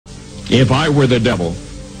If I were the devil,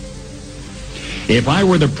 if I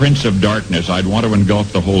were the prince of darkness, I'd want to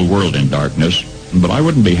engulf the whole world in darkness, but I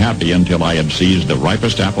wouldn't be happy until I had seized the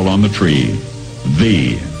ripest apple on the tree,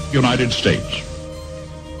 the United States.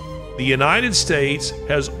 The United States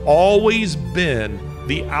has always been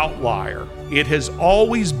the outlier. It has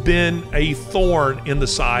always been a thorn in the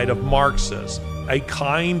side of Marxists, a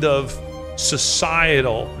kind of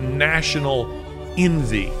societal, national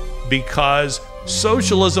envy, because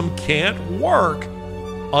socialism can't work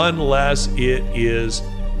unless it is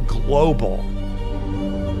global.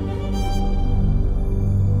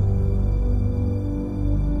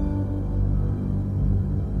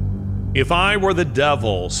 If I were the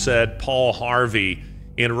devil, said Paul Harvey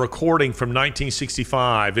in a recording from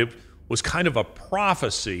 1965, it was kind of a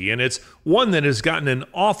prophecy, and it's one that has gotten an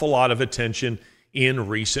awful lot of attention in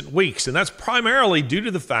recent weeks. And that's primarily due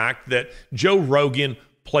to the fact that Joe Rogan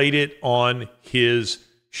played it on his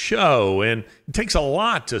show. And it takes a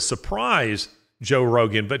lot to surprise Joe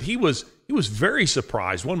Rogan, but he was very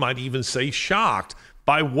surprised, one might even say shocked,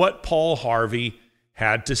 by what Paul Harvey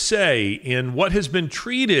had to say in what has been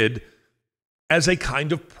treated as a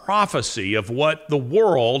kind of prophecy of what the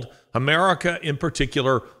world, America in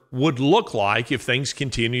particular, would look like if things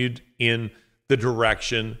continued in the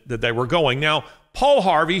direction that they were going. Now, Paul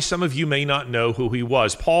Harvey, some of you may not know who he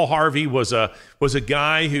was. Paul Harvey was a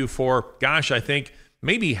guy who for, gosh, I think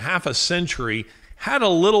maybe half a century had a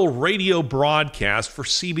little radio broadcast for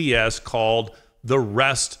CBS called The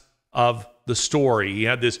Rest of the Story. He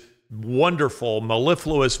had this wonderful,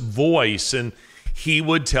 mellifluous voice, and he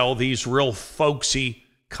would tell these real folksy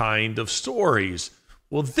kind of stories.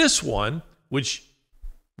 Well, this one, which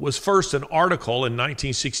was first an article in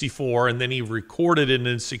 1964, and then he recorded it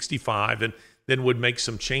in 65, and then would make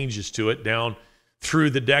some changes to it down through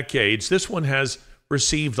the decades. This one has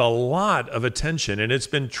received a lot of attention, and it's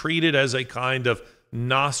been treated as a kind of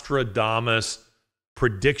Nostradamus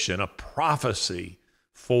prediction, a prophecy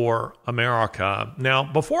for America. Now,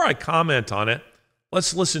 before I comment on it,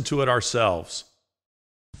 let's listen to it ourselves.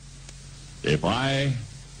 If I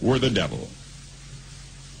were the devil,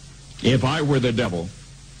 if I were the devil,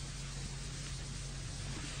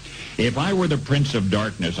 if I were the prince of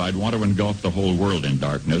darkness, I'd want to engulf the whole world in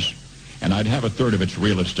darkness, and I'd have a third of its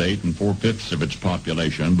real estate and 4/5 of its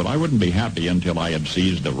population, but I wouldn't be happy until I had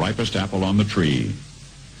seized the ripest apple on the tree,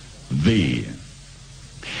 the.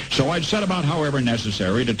 So I'd set about, however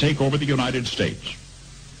necessary, to take over the United States.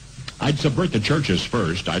 I'd subvert the churches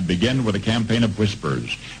first. I'd begin with a campaign of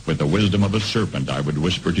whispers. With the wisdom of a serpent, I would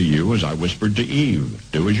whisper to you as I whispered to Eve,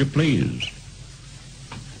 do as you please.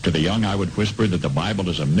 To the young, I would whisper that the Bible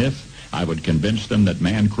is a myth. I would convince them that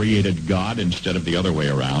man created God instead of the other way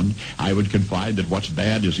around. I would confide that what's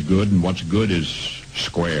bad is good and what's good is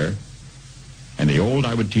square. And the old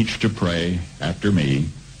I would teach to pray after me,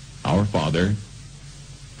 Our Father,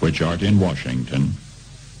 which art in Washington.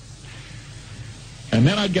 And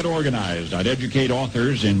then I'd get organized. I'd educate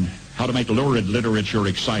authors in how to make lurid literature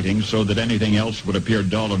exciting so that anything else would appear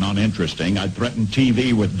dull and uninteresting. I'd threaten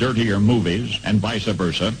TV with dirtier movies and vice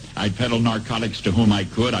versa. I'd peddle narcotics to whom I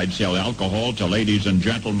could. I'd sell alcohol to ladies and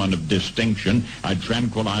gentlemen of distinction. I'd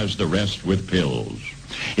tranquilize the rest with pills.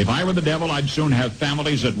 If I were the devil, I'd soon have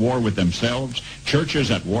families at war with themselves, churches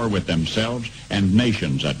at war with themselves, and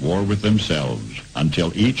nations at war with themselves,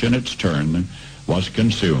 until each in its turn was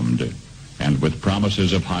consumed. And with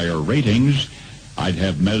promises of higher ratings, I'd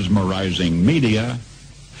have mesmerizing media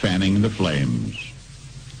fanning the flames.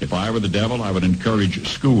 If I were the devil, I would encourage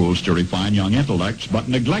schools to refine young intellects, but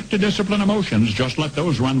neglect to discipline emotions. Just let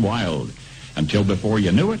those run wild. Until before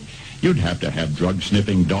you knew it, you'd have to have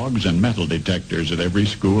drug-sniffing dogs and metal detectors at every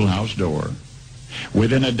schoolhouse door.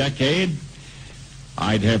 Within a decade,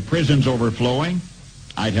 I'd have prisons overflowing.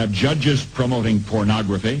 I'd have judges promoting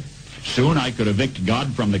pornography. Soon I could evict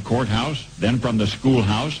God from the courthouse, then from the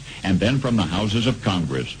schoolhouse, and then from the houses of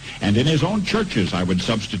Congress. And in his own churches, I would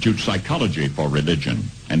substitute psychology for religion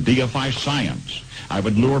and deify science. I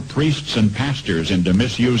would lure priests and pastors into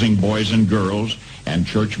misusing boys and girls and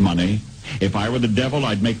church money. If I were the devil,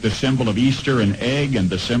 I'd make the symbol of Easter an egg and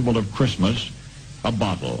the symbol of Christmas a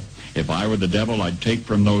bottle. If I were the devil, I'd take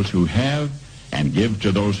from those who have and give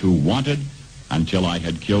to those who wanted until I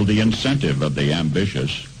had killed the incentive of the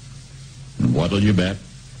ambitious. And what'll you bet?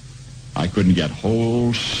 I couldn't get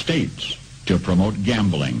whole states to promote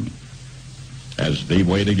gambling as the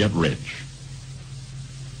way to get rich.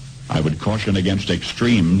 I would caution against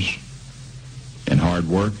extremes in hard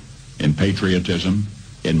work, in patriotism,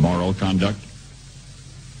 in moral conduct.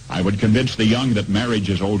 I would convince the young that marriage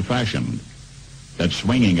is old-fashioned, that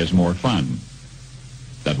swinging is more fun,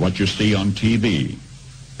 that what you see on TV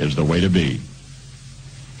is the way to be.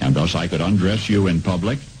 And thus I could undress you in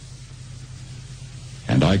public,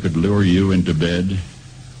 and I could lure you into bed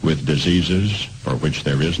with diseases for which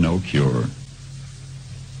there is no cure.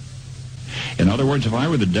 In other words, if I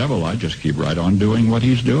were the devil, I'd just keep right on doing what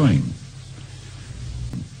he's doing.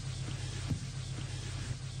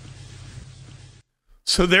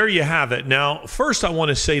 So there you have it. Now, first I want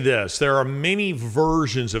to say this. There are many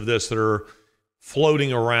versions of this that are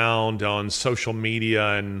floating around on social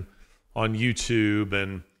media and on YouTube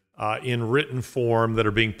and in written form that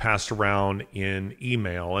are being passed around in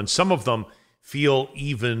email. And some of them feel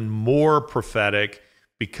even more prophetic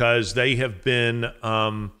because they have been,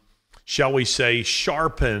 shall we say,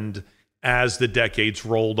 sharpened as the decades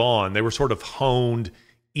rolled on. They were sort of honed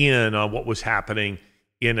in on what was happening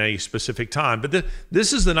in a specific time. But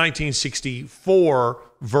this is the 1964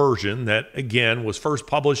 version that, again, was first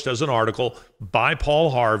published as an article by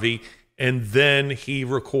Paul Harvey, and then he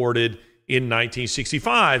recorded in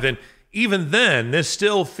 1965. And even then, this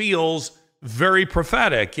still feels very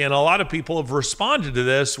prophetic. And a lot of people have responded to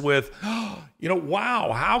this with,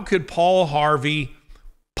 wow, how could Paul Harvey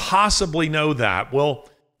possibly know that? Well,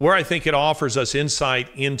 where I think it offers us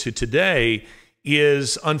insight into today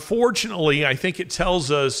is, unfortunately, I think it tells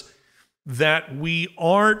us that we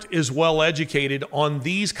aren't as well educated on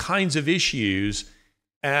these kinds of issues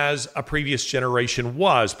as a previous generation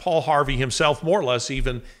was. Paul Harvey himself, more or less,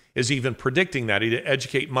 is even predicting that. He'd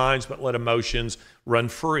educate minds but let emotions run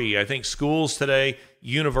free. I think schools today,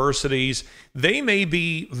 universities, they may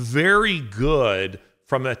be very good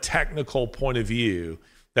from a technical point of view.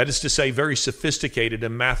 That is to say, very sophisticated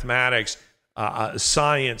in mathematics,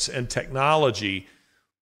 science, and technology,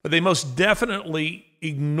 but they most definitely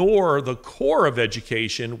ignore the core of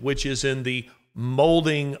education, which is in the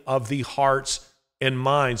molding of the hearts and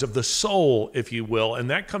minds, of the soul, if you will. And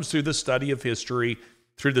that comes through the study of history,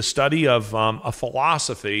 through the study of a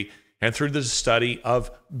philosophy, and through the study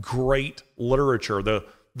of great literature,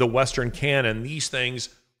 the Western canon. These things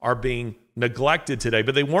are being neglected today,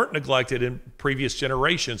 but they weren't neglected in previous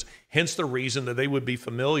generations, hence the reason that they would be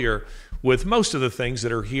familiar with most of the things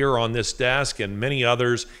that are here on this desk and many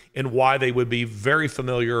others, and why they would be very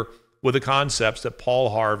familiar with the concepts that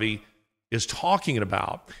Paul Harvey is talking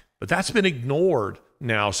about. But that's been ignored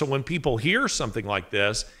now. So when people hear something like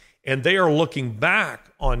this, and they are looking back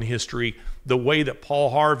on history the way that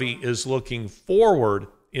Paul Harvey is looking forward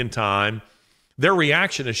in time, their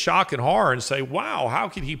reaction is shock and horror and say, wow, how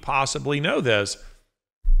could he possibly know this?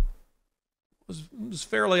 It was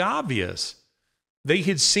fairly obvious. They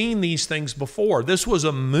had seen these things before. This was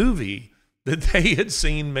a movie that they had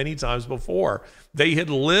seen many times before. They had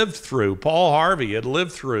lived through, Paul Harvey had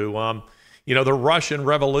lived through, the Russian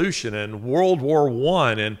Revolution and World War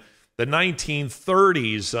I and the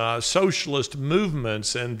 1930s, socialist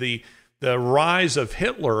movements and the rise of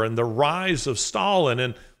Hitler and the rise of Stalin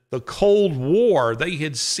and the Cold War. They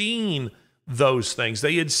had seen those things.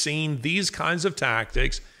 They had seen these kinds of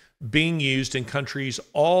tactics being used in countries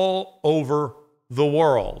all over the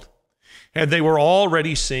world. And they were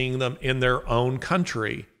already seeing them in their own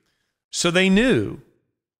country. So they knew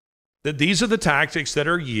that these are the tactics that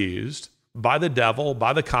are used by the devil,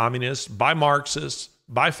 by the communists, by Marxists,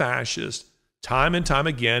 by fascists, time and time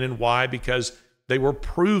again. And why? Because they were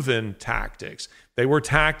proven tactics. They were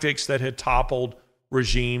tactics that had toppled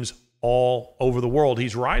regimes all over the world.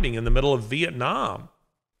 He's writing in the middle of Vietnam.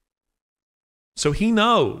 So he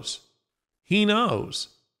knows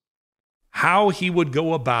how he would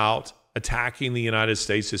go about attacking the United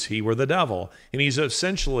States as he were the devil. And he's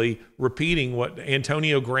essentially repeating what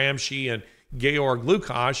Antonio Gramsci and Georg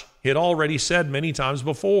Lukács had already said many times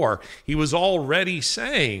before. He was already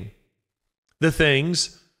saying the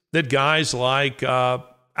things that guys like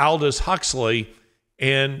Aldous Huxley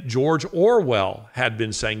and George Orwell had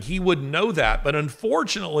been saying. He would know that, but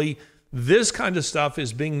unfortunately, this kind of stuff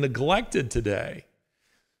is being neglected today.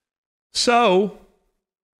 So,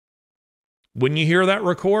 when you hear that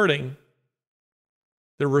recording,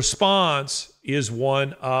 the response is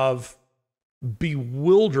one of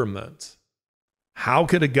bewilderment. How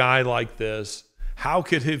could a guy like this, how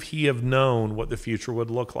could he have known what the future would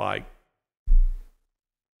look like?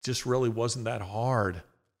 Just really wasn't that hard.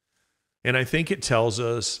 And I think it tells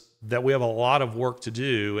us that we have a lot of work to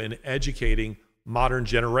do in educating modern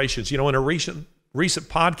generations. In a recent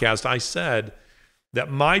podcast, I said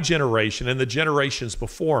that my generation and the generations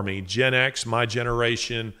before me, Gen X, my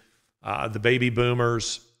generation, the baby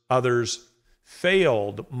boomers, others,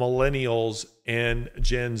 failed millennials and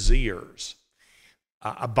Gen Zers.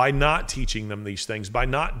 by not teaching them these things, by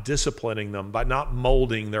not disciplining them, by not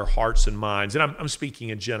molding their hearts and minds. And I'm speaking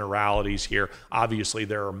in generalities here. Obviously,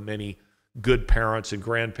 there are many good parents and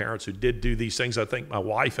grandparents who did do these things. I think my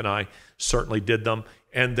wife and I certainly did them.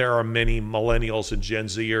 And there are many millennials and Gen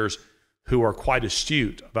Zers who are quite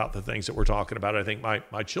astute about the things that we're talking about. I think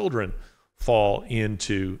my children fall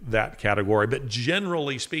into that category. But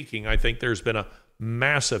generally speaking, I think there's been a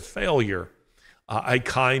massive failure, a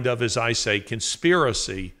kind of, as I say,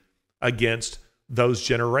 conspiracy against those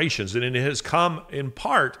generations. And it has come in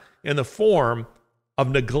part in the form of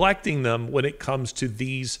neglecting them when it comes to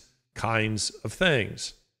these kinds of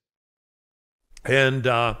things. And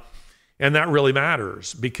that really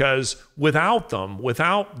matters, because without them,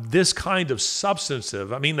 without this kind of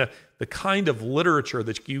substantive, I mean, the kind of literature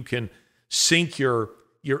that you can sink your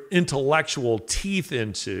intellectual teeth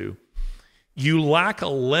into, you lack a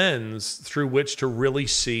lens through which to really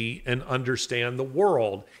see and understand the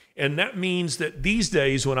world. And that means that these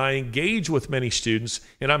days, when I engage with many students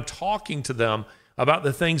and I'm talking to them about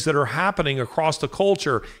the things that are happening across the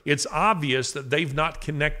culture, it's obvious that they've not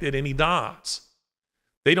connected any dots.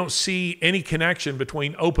 They don't see any connection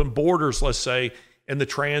between open borders, let's say, and the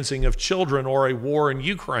transing of children or a war in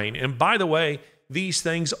Ukraine. And by the way, these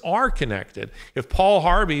things are connected. If Paul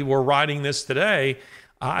Harvey were writing this today,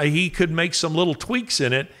 he could make some little tweaks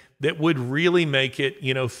in it that would really make it,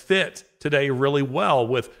 fit today really well,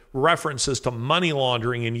 with references to money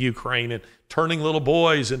laundering in Ukraine and turning little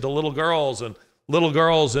boys into little girls and little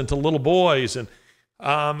girls into little boys, and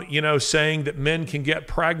saying that men can get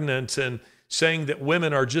pregnant, and saying that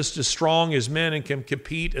women are just as strong as men and can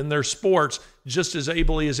compete in their sports just as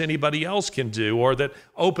ably as anybody else can do, or that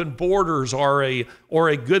open borders are a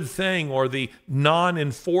good thing, or the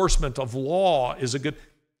non-enforcement of law is a good.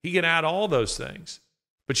 He can add all those things.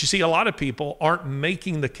 But you see, a lot of people aren't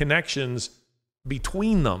making the connections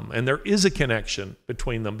between them, and there is a connection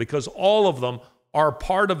between them, because all of them are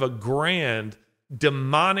part of a grand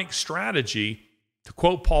demonic strategy, to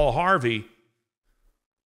quote Paul Harvey,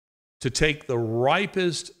 to take the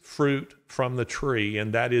ripest fruit from the tree,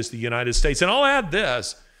 and that is the United States. And I'll add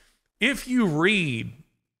this: if you read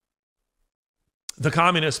the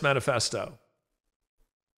Communist Manifesto,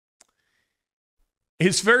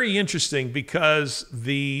 it's very interesting, because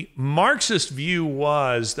the Marxist view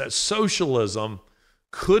was that socialism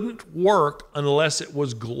couldn't work unless it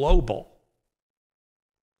was global.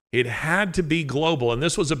 It had to be global. And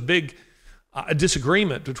this was a big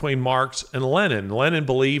disagreement between Marx and Lenin. Lenin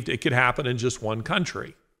believed it could happen in just one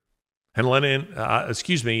country. And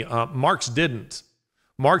Marx didn't.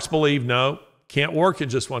 Marx believed, no, can't work in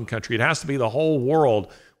just one country. It has to be the whole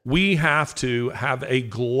world. We have to have a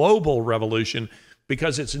global revolution,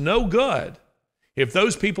 because it's no good if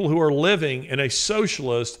those people who are living in a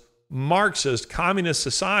socialist, Marxist, communist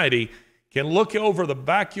society can look over the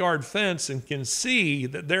backyard fence and can see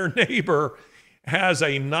that their neighbor has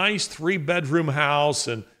a nice 3-bedroom house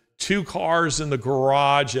and 2 cars in the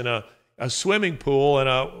garage and a swimming pool,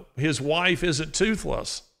 and his wife isn't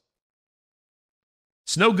toothless.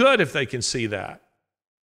 It's no good if they can see that.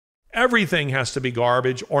 Everything has to be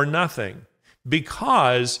garbage or nothing,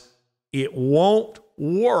 because it won't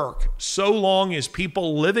work so long as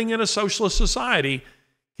people living in a socialist society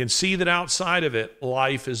can see that outside of it,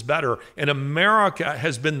 life is better. And America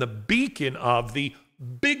has been the beacon of the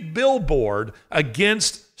big billboard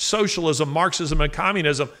against socialism, Marxism, and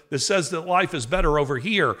communism that says that life is better over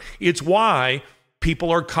here. It's why people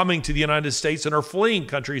are coming to the United States and are fleeing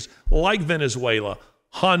countries like Venezuela,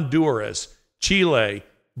 Honduras, Chile,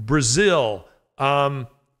 Brazil,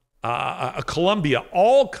 Colombia,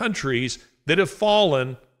 all countries that have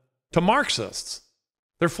fallen to Marxists.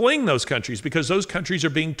 They're fleeing those countries because those countries are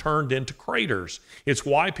being turned into craters. It's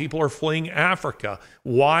why people are fleeing Africa,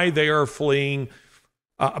 why they are fleeing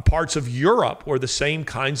parts of Europe where the same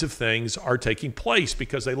kinds of things are taking place,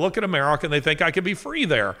 because they look at America and they think, I could be free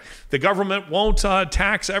there. The government won't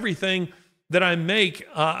tax everything that I make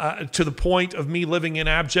to the point of me living in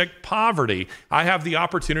abject poverty. I have the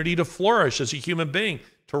opportunity to flourish as a human being,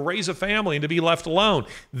 to raise a family, and to be left alone.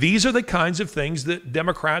 These are the kinds of things that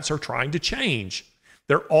Democrats are trying to change.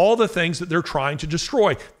 They're all the things that they're trying to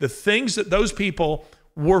destroy. The things that those people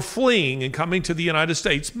were fleeing and coming to the United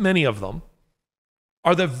States, many of them,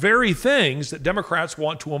 are the very things that Democrats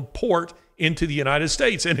want to import into the United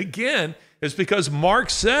States. And again, it's because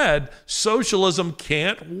Marx said socialism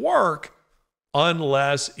can't work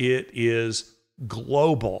unless it is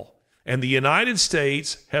global. And the United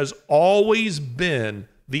States has always been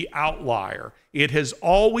the outlier. It has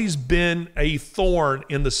always been a thorn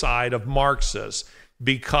in the side of Marxists,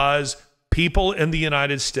 because people in the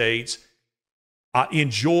United States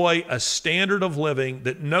enjoy a standard of living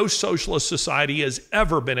that no socialist society has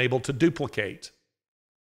ever been able to duplicate.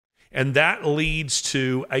 And that leads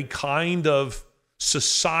to a kind of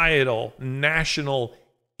societal, national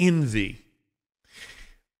envy.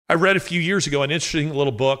 I read a few years ago an interesting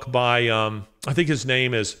little book by, I think his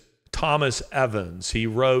name is Thomas Evans. He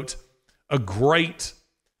wrote a great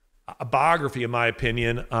biography, in my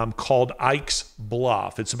opinion, called Ike's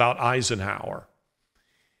Bluff. It's about Eisenhower.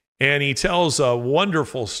 And he tells a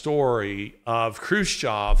wonderful story of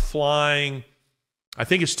Khrushchev flying, I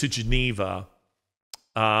think it's to Geneva,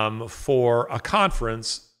 for a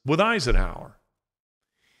conference with Eisenhower.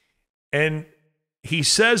 And he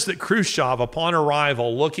says that Khrushchev, upon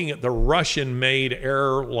arrival, looking at the Russian-made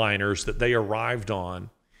airliners that they arrived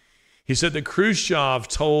on, he said that Khrushchev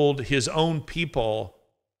told his own people,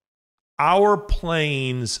 "Our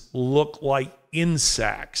planes look like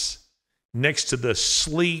insects next to the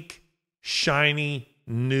sleek, shiny,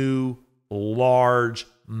 new, large,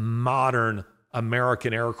 modern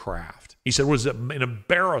American aircraft." He said it was an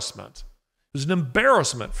embarrassment. It was an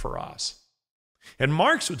embarrassment for us. And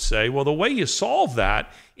Marx would say, well, the way you solve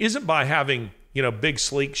that isn't by having, big,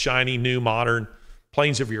 sleek, shiny, new, modern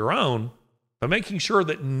planes of your own, but making sure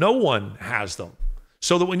that no one has them.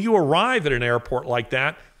 So that when you arrive at an airport like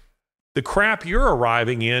that, the crap you're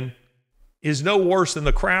arriving in is no worse than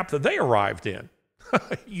the crap that they arrived in.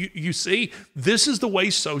 You see, this is the way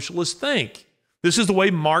socialists think. This is the way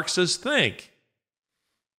Marxists think.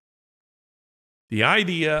 The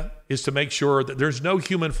idea is to make sure that there's no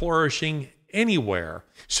human flourishing anywhere,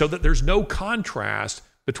 so that there's no contrast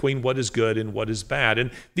between what is good and what is bad.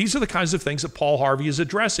 And these are the kinds of things that Paul Harvey is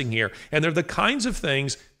addressing here. And they're the kinds of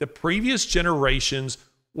things that previous generations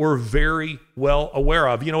were very well aware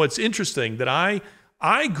of. It's interesting that I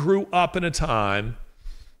grew up in a time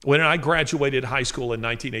when I graduated high school in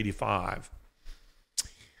 1985.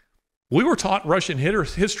 We were taught Russian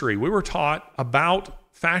history. We were taught about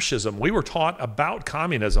fascism. We were taught about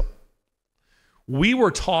communism. We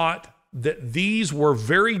were taught that these were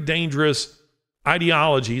very dangerous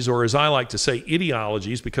ideologies, or as I like to say,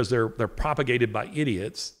 ideologies, because they're propagated by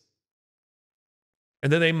idiots.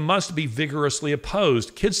 And then they must be vigorously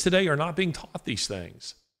opposed. Kids today are not being taught these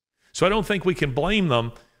things. So I don't think we can blame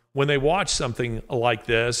them when they watch something like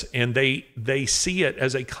this and they see it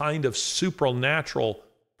as a kind of supernatural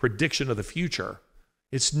prediction of the future.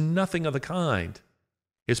 It's nothing of the kind.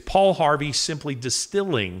 It's Paul Harvey simply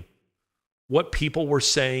distilling what people were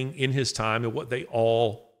saying in his time and what they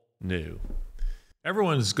all knew.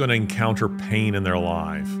 Everyone's going to encounter pain in their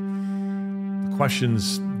life. The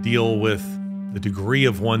questions deal with the degree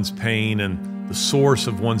of one's pain and the source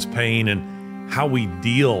of one's pain and how we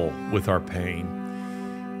deal with our pain.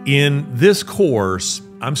 In this course,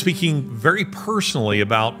 I'm speaking very personally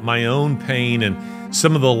about my own pain and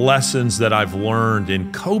some of the lessons that I've learned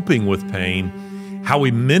in coping with pain, how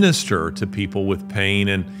we minister to people with pain,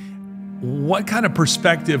 and what kind of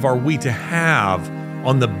perspective are we to have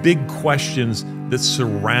on the big questions that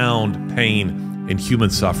surround pain and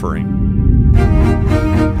human suffering.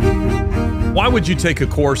 Why would you take a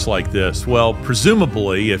course like this? Well,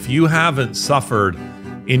 presumably, if you haven't suffered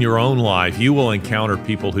in your own life, you will encounter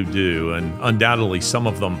people who do, and undoubtedly some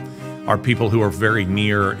of them are people who are very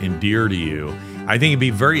near and dear to you. I think it'd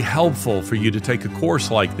be very helpful for you to take a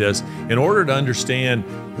course like this in order to understand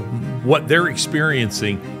what they're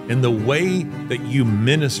experiencing and the way that you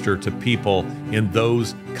minister to people in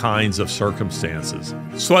those kinds of circumstances.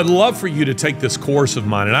 So I'd love for you to take this course of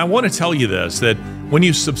mine. And I want to tell you this, that when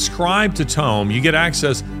you subscribe to Tome, you get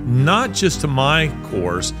access not just to my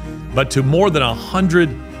course, but to more than 100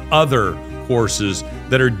 other courses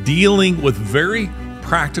that are dealing with very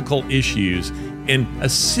practical issues and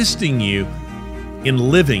assisting you in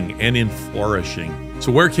living and in flourishing.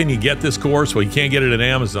 So where can you get this course? Well, you can't get it at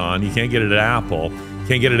Amazon, you can't get it at Apple, you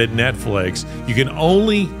can't get it at Netflix. You can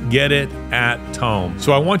only get it at Tome.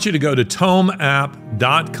 So I want you to go to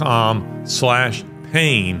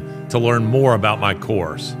tomeapp.com/pain to learn more about my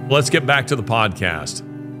course. Let's get back to the podcast.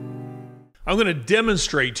 I'm going to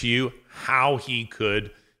demonstrate to you how he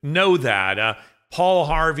could know that. Paul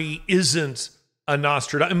Harvey isn't a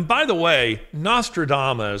Nostradamus. And by the way,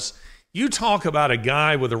 Nostradamus, you talk about a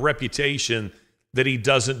guy with a reputation that he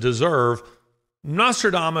doesn't deserve.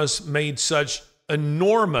 Nostradamus made such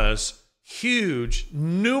enormous, huge,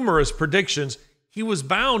 numerous predictions, he was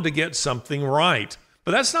bound to get something right.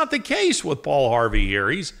 But that's not the case with Paul Harvey here.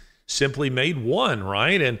 He's simply made one,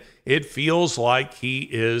 right? And it feels like he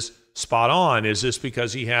is spot on. Is this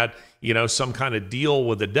because he had, some kind of deal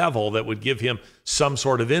with the devil that would give him some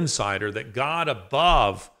sort of insight, or that God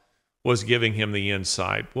above was giving him the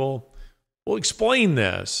insight? Well, will explain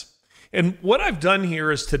this. And what I've done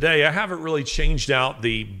here is today, I haven't really changed out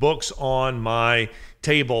the books on my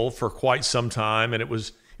table for quite some time, and it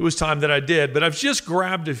was time that I did, but I've just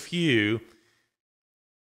grabbed a few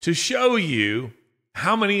to show you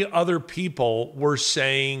how many other people were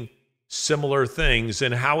saying similar things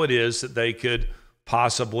and how it is that they could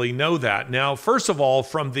possibly know that. Now, first of all,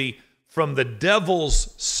 from the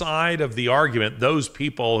devil's side of the argument, those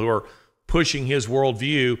people who are pushing his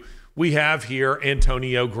worldview, we have here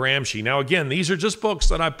Antonio Gramsci. Now, again, these are just books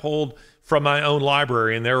that I pulled from my own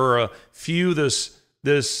library, and there are a few this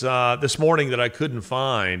morning that I couldn't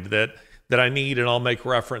find that I need, and I'll make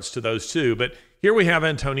reference to those too. But here we have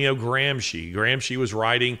Antonio Gramsci. Gramsci was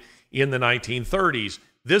writing in the 1930s.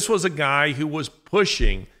 This was a guy who was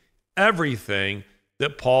pushing everything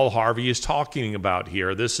that Paul Harvey is talking about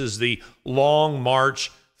here. This is the long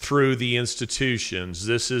march through the institutions.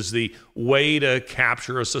 This is the way to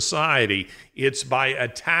capture a society. It's by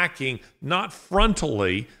attacking, not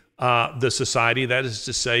frontally, the society, that is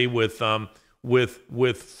to say with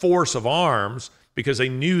force of arms, because they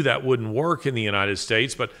knew that wouldn't work in the United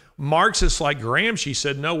States. But Marxists like Gramsci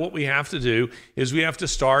said, no, what we have to do is we have to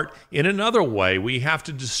start in another way. We have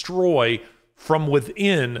to destroy from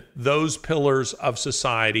within those pillars of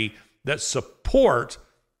society that support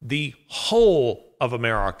the whole of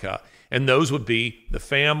America. And those would be the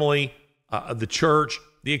family, the church,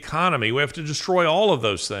 the economy. We have to destroy all of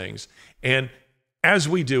those things. And as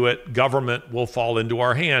we do it, government will fall into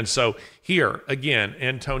our hands. So here, again,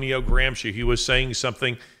 Antonio Gramsci, he was saying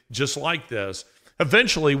something just like this.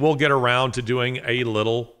 Eventually, we'll get around to doing a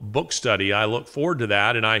little book study. I look forward to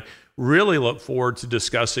that, and I really look forward to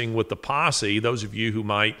discussing with the posse, those of you who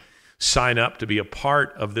might sign up to be a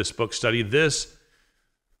part of this book study, this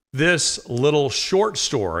little short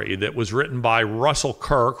story that was written by Russell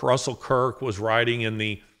Kirk. Russell Kirk was writing in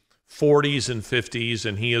the 40s and 50s,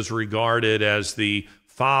 and he is regarded as the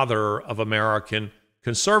father of American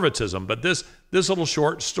conservatism. But this little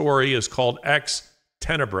short story is called Ex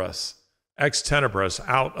Tenebris,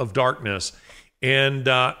 Out of Darkness. And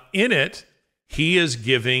in it, he is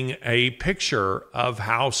giving a picture of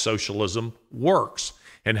how socialism works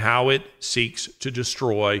and how it seeks to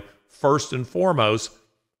destroy, first and foremost,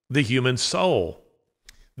 the human soul.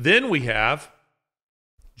 Then we have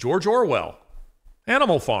George Orwell,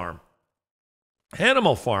 Animal Farm.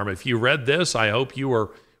 Animal Farm, if you read this, I hope you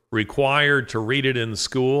were required to read it in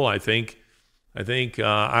school. I think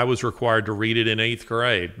I was required to read it in 8th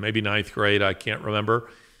grade, maybe 9th grade, I can't remember.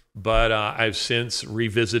 But I've since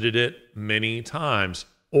revisited it many times.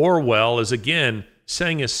 Orwell is, again,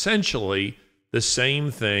 saying essentially the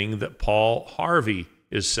same thing that Paul Harvey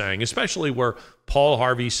is saying, especially where Paul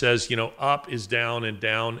Harvey says, up is down and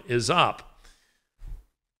down is up.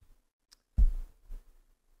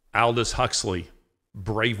 Aldous Huxley,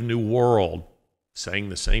 Brave New World, saying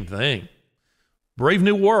the same thing. Brave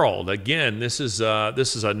New World, again, this is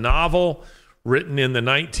a novel written in the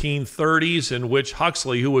 1930s in which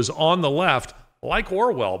Huxley, who was on the left, like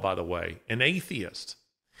Orwell, by the way, an atheist,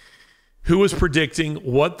 who was predicting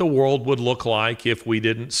what the world would look like if we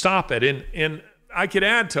didn't stop it. And I could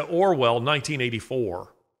add to Orwell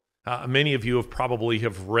 1984. Many of you have probably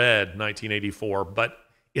read 1984, but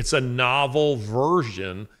it's a novel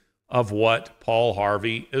version of what Paul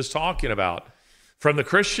Harvey is talking about. From the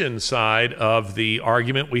Christian side of the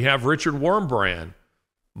argument, we have Richard Wurmbrand,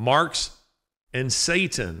 Marx and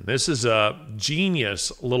Satan. This is a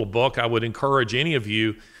genius little book. I would encourage any of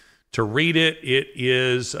you to read it. It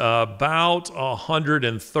is about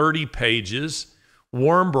 130 pages.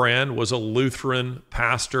 Wurmbrand was a Lutheran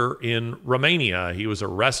pastor in Romania. He was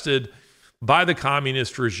arrested by the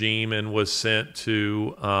communist regime and was sent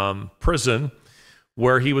to prison,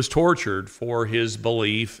 where he was tortured for his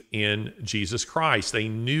belief in Jesus Christ. They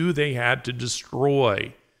knew they had to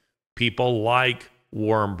destroy people like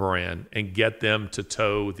Wurmbrand and get them to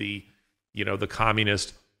toe the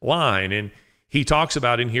communist line. And he talks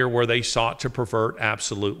about in here where they sought to pervert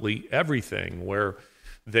absolutely everything, where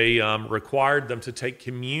they required them to take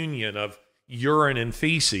communion of urine and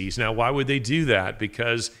feces. Now, why would they do that?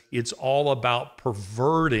 Because it's all about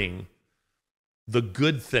perverting the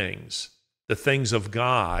good things, the things of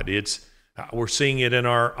God. We're seeing it in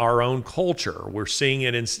our own culture. We're seeing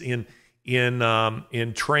it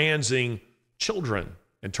in transing children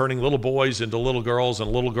and turning little boys into little girls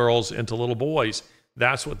and little girls into little boys.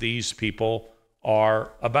 That's what these people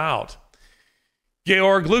are about.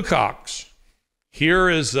 Georg Lukács. Here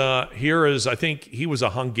is I think he was a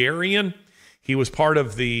Hungarian. He was part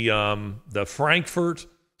of the Frankfurt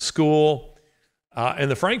School.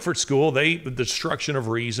 And the Frankfurt School, The Destruction of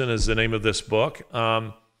Reason is the name of this book,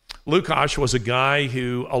 Lukács was a guy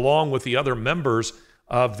who, along with the other members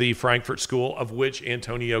of the Frankfurt School, of which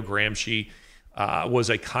Antonio Gramsci was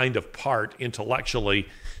a kind of part, intellectually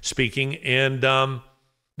speaking, and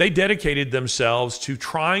they dedicated themselves to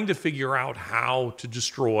trying to figure out how to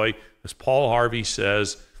destroy, as Paul Harvey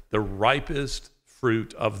says, the ripest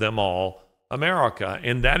fruit of them all, America.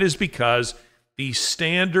 And that is because the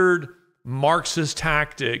standard Marxist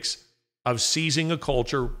tactics of seizing a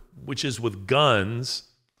culture, which is with guns,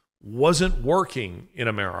 wasn't working in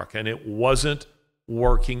America, and it wasn't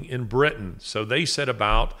working in Britain. So they set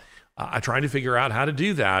about trying to figure out how to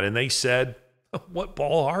do that. And they said what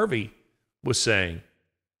Paul Harvey was saying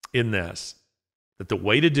in this, that the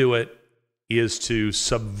way to do it is to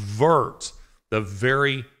subvert the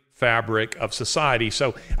very fabric of society.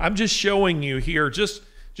 So I'm just showing you here, just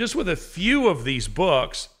with a few of these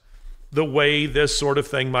books, the way this sort of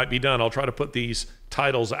thing might be done. I'll try to put these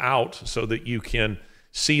titles out so that you can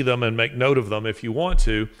see them and make note of them if you want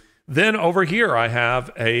to. Then over here I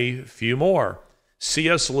have a few more.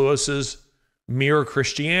 C.S. Lewis's Mere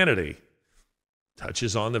Christianity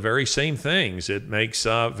touches on the very same things. It makes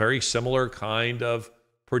very similar kind of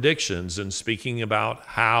predictions and speaking about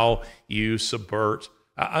how you subvert.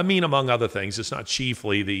 I mean, among other things, it's not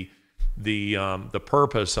chiefly the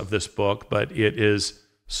purpose of this book, but it is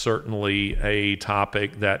certainly a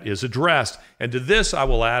topic that is addressed. And to this, I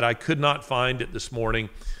will add, I could not find it this morning,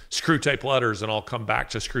 Screwtape Letters, and I'll come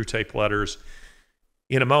back to Screwtape Letters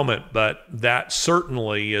in a moment, but that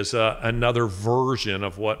certainly is another version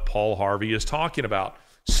of what Paul Harvey is talking about.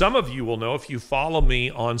 Some of you will know, if you follow me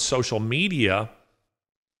on social media,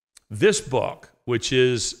 this book, which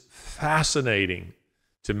is fascinating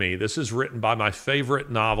to me. This is written by my favorite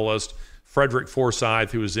novelist, Frederick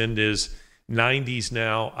Forsyth, who is in his 90s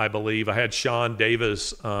now, I believe. I had Sean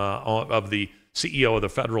Davis of the CEO of the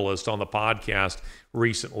Federalist on the podcast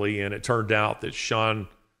recently, and it turned out that Sean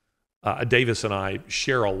Davis and I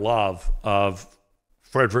share a love of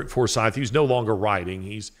Frederick Forsyth. He's no longer writing.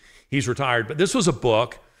 He's retired. But this was a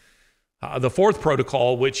book, The Fourth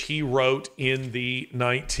Protocol, which he wrote in the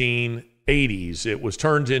 1980s. It was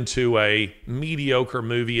turned into a mediocre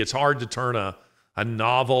movie. It's hard to turn a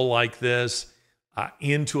novel like this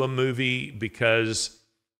into a movie because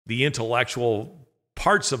the intellectual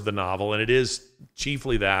parts of the novel, and it is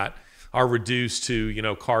chiefly that, are reduced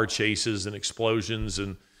to, car chases and explosions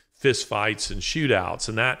and fist fights and shootouts.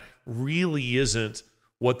 And that really isn't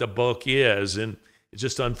what the book is. And it's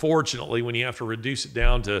just, unfortunately, when you have to reduce it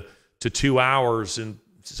down to 2 hours, and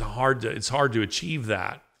it's hard to achieve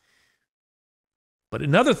that. But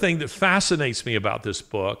another thing that fascinates me about this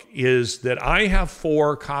book is that I have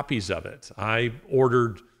 4 copies of it. I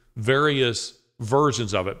ordered various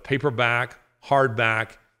versions of it: paperback,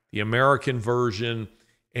 hardback, the American version,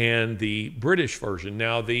 and the British version.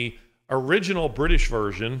 Now, the original British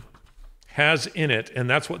version has in it, and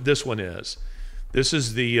that's what this one is. This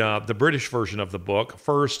is the British version of the book,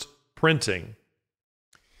 first printing.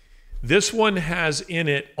 This one has in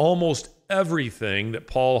it almost everything that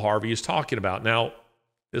Paul Harvey is talking about. Now,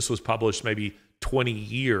 this was published maybe 20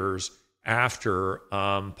 years after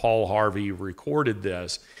Paul Harvey recorded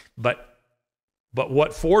this. But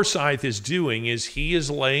what Forsyth is doing is he is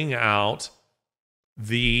laying out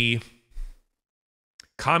the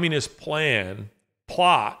communist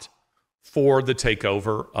plot for the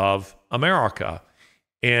takeover of America.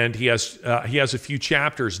 And he has a few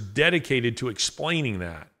chapters dedicated to explaining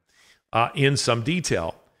that in some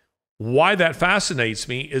detail. Why that fascinates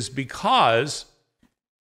me is because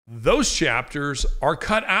those chapters are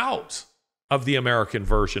cut out of the American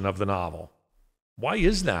version of the novel. Why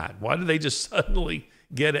is that? Why do they just suddenly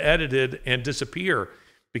get edited and disappear?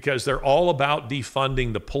 Because they're all about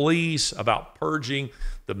defunding the police, about purging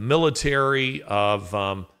the military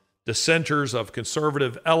of dissenters, of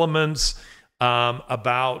conservative elements,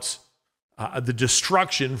 about the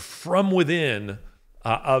destruction from within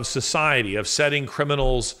of society, of setting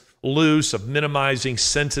criminals loose, of minimizing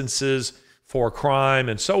sentences for crime,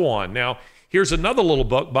 and so on. Now, here's another little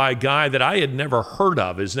book by a guy that I had never heard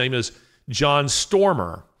of. His name is John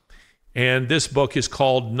Stormer, and this book is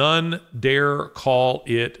called None Dare Call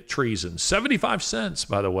It Treason. 75 cents,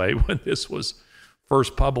 by the way, when this was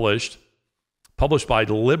first published by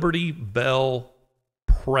Liberty Bell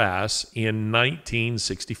Press in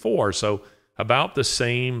 1964. So about the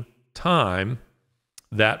same time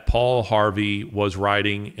that Paul Harvey was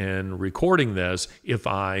writing and recording this, If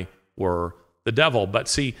I Were the Devil. But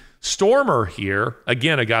see, Stormer here,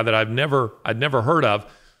 again, a guy that I'd never heard of.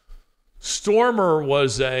 Stormer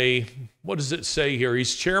was what does it say here?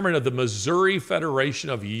 He's chairman of the Missouri Federation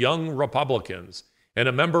of Young Republicans and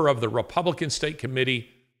a member of the Republican State Committee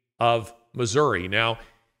of Missouri. Now,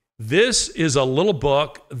 this is a little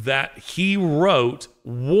book that he wrote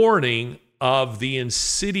warning of the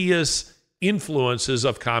insidious influences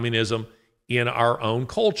of communism in our own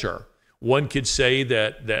culture. One could say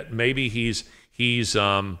that maybe he's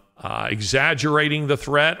exaggerating the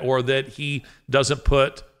threat, or that he doesn't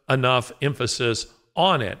put enough emphasis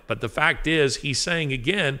on it. But the fact is, he's saying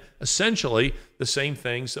again, essentially the same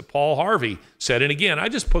things that Paul Harvey said. And again, I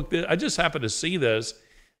just happened to see this,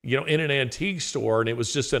 in an antique store, and it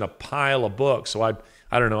was just in a pile of books. So I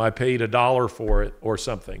don't know, I paid $1 for it or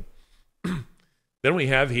something. Then we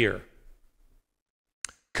have here,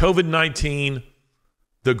 COVID-19,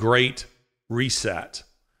 The Great Reset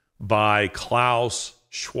by Klaus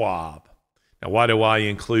Schwab. Now, why do I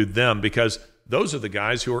include them? Because those are the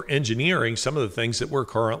guys who are engineering some of the things that we're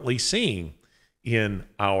currently seeing in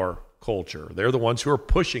our culture. They're the ones who are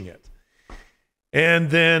pushing it. And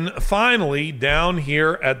then finally, down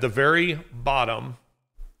here at the very bottom,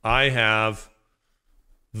 I have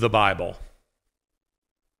the Bible.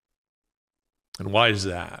 And why is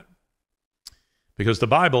that? Because the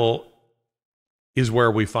Bible is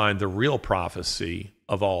where we find the real prophecy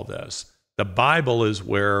of all this. The Bible is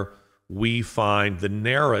where we find the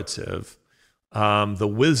narrative,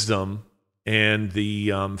 the wisdom, and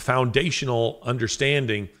the foundational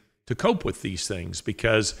understanding to cope with these things,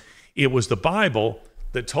 because it was the Bible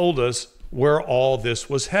that told us where all this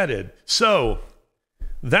was headed. So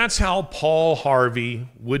that's how Paul Harvey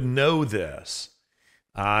would know this.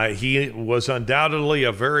 He was undoubtedly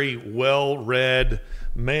a very well-read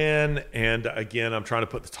man, and again, I'm trying to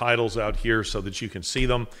put the titles out here so that you can see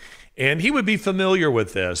them. And he would be familiar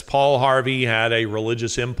with this. Paul Harvey had a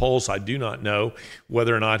religious impulse. I do not know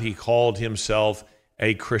whether or not he called himself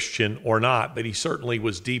a Christian or not, but he certainly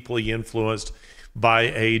was deeply influenced by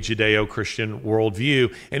a Judeo-Christian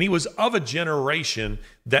worldview. And he was of a generation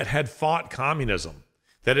that had fought communism,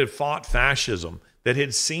 that had fought fascism, that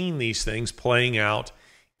had seen these things playing out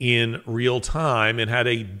in real time, and had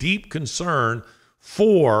a deep concern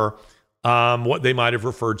for what they might have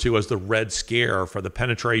referred to as the Red Scare, for the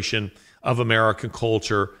penetration of American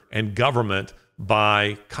culture and government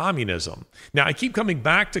by communism. Now, I keep coming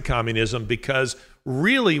back to communism because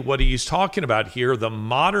really what he's talking about here, the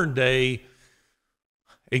modern day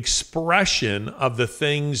expression of the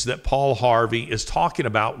things that Paul Harvey is talking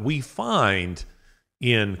about, we find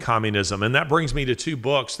in communism. And that brings me to two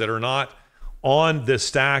books that are not on this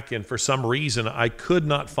stack, and for some reason I could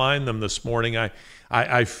not find them this morning.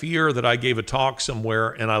 I fear that I gave a talk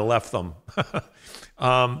somewhere and I left them.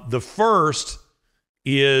 The first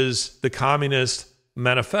is the Communist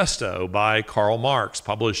Manifesto by Karl Marx,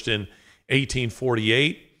 published in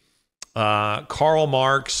 1848. Karl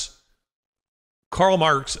Marx,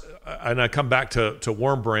 and I come back to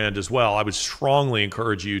Wormbrand as well. I would strongly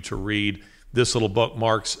encourage you to read this little book,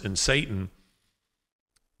 Marx and Satan.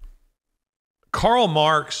 Karl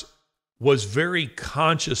Marx was very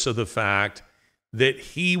conscious of the fact that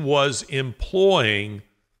he was employing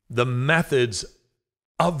the methods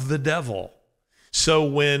of the devil. So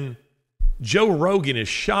when Joe Rogan is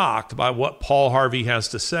shocked by what Paul Harvey has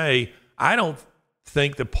to say, I don't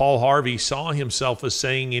think that Paul Harvey saw himself as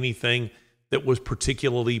saying anything that was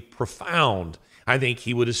particularly profound. I think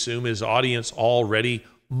he would assume his audience already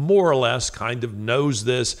more or less kind of knows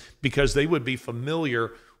this, because they would be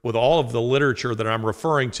familiar with all of the literature that I'm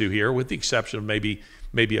referring to here, with the exception of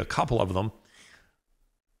maybe a couple of them,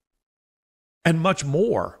 and much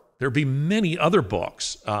more. There'd be many other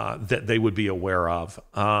books that they would be aware of.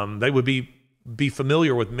 They would be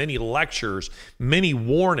familiar with many lectures, many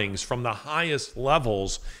warnings from the highest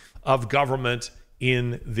levels of government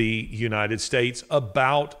in the United States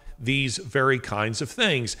about these very kinds of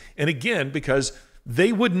things. And again, because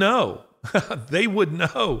they would know, they would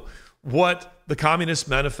know what the Communist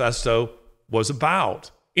Manifesto was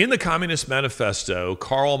about. In the Communist Manifesto,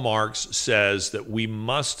 Karl Marx says that we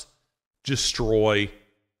must destroy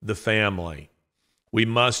the family. We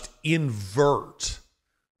must invert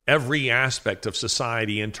every aspect of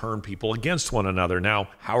society and turn people against one another. Now,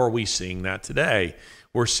 how are we seeing that today?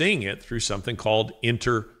 We're seeing it through something called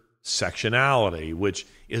intersectionality, which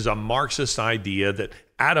is a Marxist idea that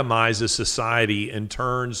atomizes society and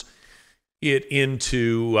turns it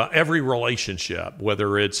into every relationship,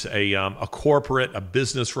 whether it's a corporate, a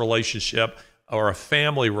business relationship, or a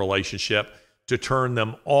family relationship, to turn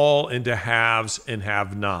them all into haves and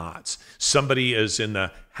have-nots. Somebody is in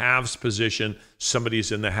the haves position, somebody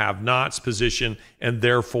is in the have-nots position, and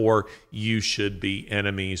therefore you should be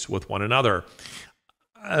enemies with one another.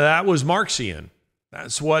 That was Marxian.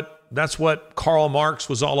 That's what Karl Marx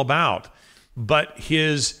was all about. But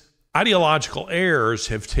his Ideological heirs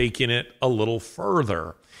have taken it a little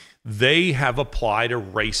further. They have applied a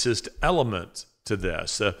racist element to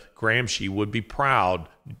this. Gramsci would be proud.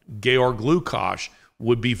 Georg Lukács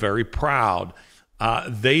would be very proud.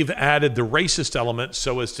 They've added the racist element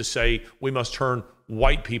so as to say we must turn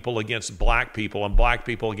white people against black people and black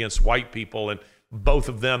people against white people and both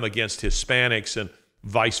of them against Hispanics and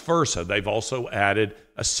vice versa. They've also added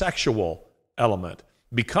a sexual element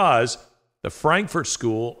because the Frankfurt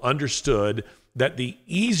School understood that the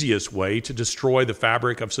easiest way to destroy the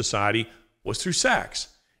fabric of society was through sex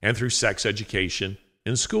and through sex education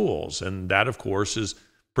in schools. And that, of course, is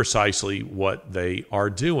precisely what they are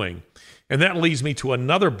doing. And that leads me to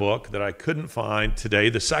another book that I couldn't find today,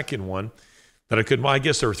 the second one that I couldn't, well, I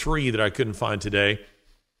guess there are three that I couldn't find today.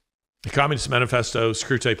 The Communist Manifesto,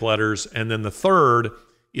 Screwtape Letters, and then the third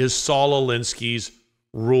is Saul Alinsky's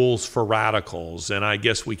Rules for Radicals. And I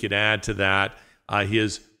guess we could add to that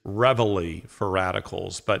his Reveille for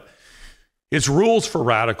Radicals. But it's Rules for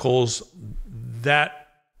Radicals that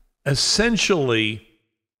essentially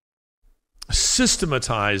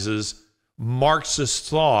systematizes Marxist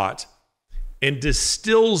thought and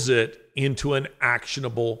distills it into an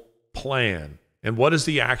actionable plan. And what does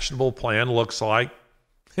the actionable plan looks like?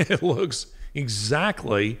 It looks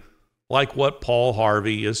exactly like what Paul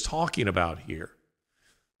Harvey is talking about here.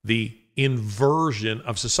 The inversion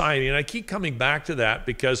of society. And I keep coming back to that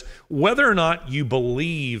because whether or not you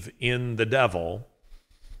believe in the devil,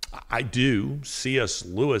 I do. C.S.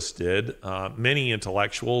 Lewis did. Many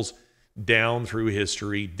intellectuals down through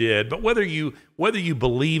history did. But whether you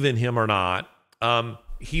believe in him or not,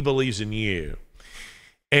 he believes in you.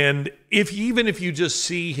 And even if you just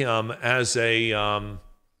see him as a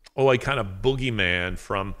kind of boogeyman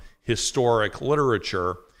from historic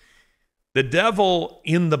literature, the devil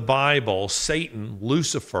in the Bible, Satan,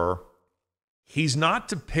 Lucifer, he's not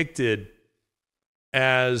depicted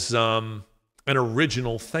as an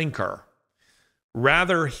original thinker.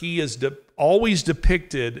 Rather, he is always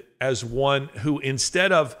depicted as one who,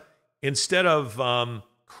 instead of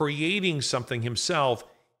creating something himself,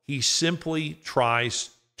 he simply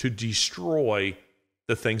tries to destroy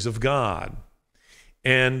the things of God.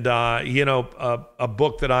 And, a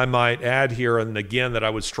book that I might add here, and again, that I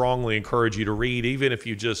would strongly encourage you to read, even if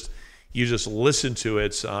you just listen to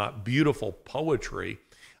its beautiful poetry,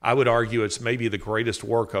 I would argue it's maybe the greatest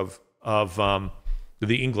work of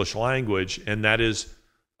the English language, and that is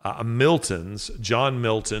John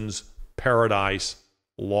Milton's Paradise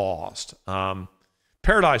Lost.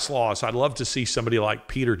 Paradise Lost, I'd love to see somebody like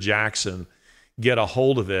Peter Jackson get a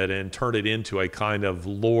hold of it and turn it into a kind of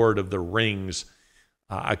Lord of the Rings,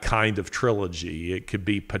 a kind of trilogy. It could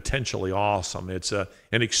be potentially awesome. It's an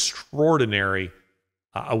extraordinary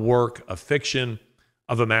work of fiction,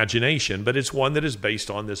 of imagination, but it's one that is based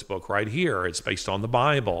on this book right here. It's based on the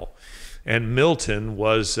Bible. And Milton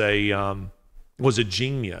was a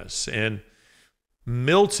genius. And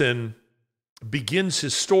Milton begins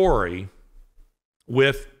his story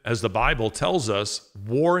with, as the Bible tells us,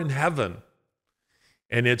 war in heaven.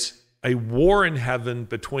 And it's a war in heaven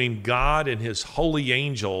between God and his holy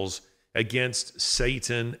angels against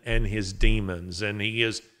Satan and his demons. And he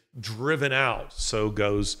is driven out, so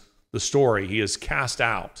goes the story. He is cast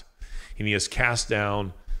out, and he is cast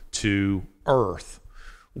down to earth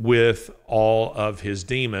with all of his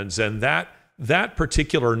demons. And that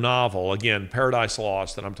particular novel, again, Paradise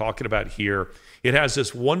Lost, that I'm talking about here, it has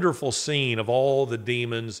this wonderful scene of all the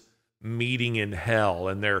demons meeting in hell,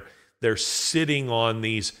 and they're sitting on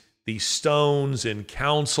these stones in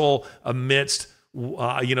council amidst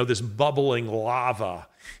this bubbling lava,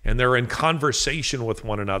 and they're in conversation with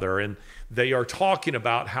one another, and they are talking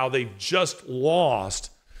about how they've just lost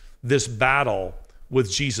this battle with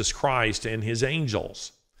Jesus Christ and his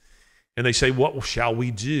angels. And they say, "What shall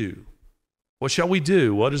we do? What shall we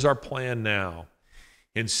do? What is our plan now?"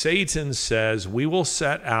 And Satan says, "We will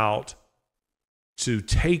set out to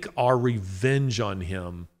take our revenge on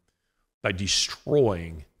him by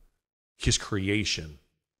destroying his creation.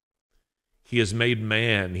 He has made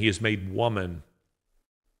man. He has made woman.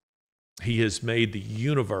 He has made the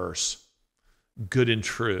universe good and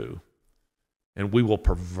true. And we will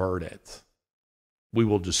pervert it. We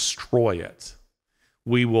will destroy it.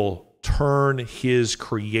 We will turn his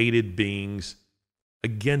created beings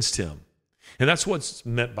against him." And that's what's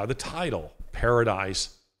meant by the title,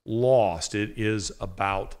 Paradise Lost. It is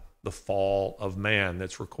about the fall of man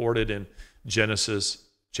that's recorded in Genesis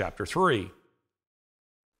chapter 3.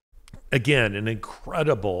 Again, an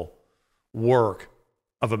incredible work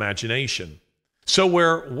of imagination. So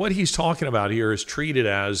where what he's talking about here is treated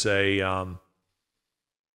as a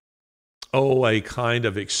a kind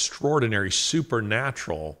of extraordinary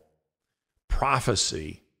supernatural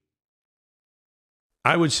prophecy,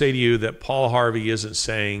 I would say to you that Paul Harvey isn't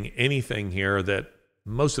saying anything here that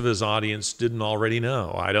most of his audience didn't already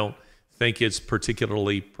know. I don't think it's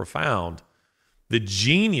particularly profound. The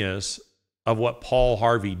genius of what Paul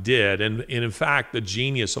Harvey did, and in fact, the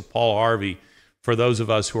genius of Paul Harvey, for those of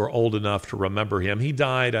us who are old enough to remember him, he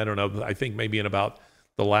died, I don't know, I think maybe in about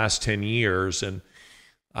the last 10 years. And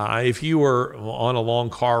if you were on a long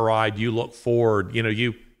car ride, you look forward,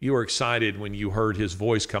 you were excited when you heard his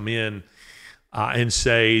voice come in and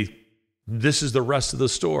say, this is the rest of the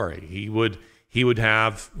story. He would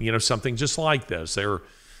have, something just like this.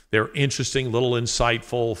 They're interesting, little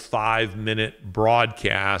insightful 5-minute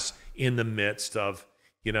broadcasts in the midst of,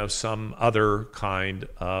 some other kind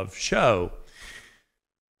of show.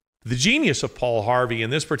 The genius of Paul Harvey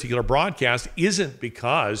in this particular broadcast isn't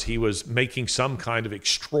because he was making some kind of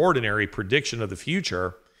extraordinary prediction of the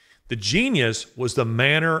future. The genius was the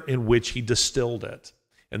manner in which he distilled it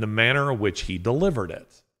and the manner in which he delivered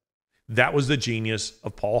it. That was the genius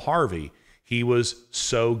of Paul Harvey. He was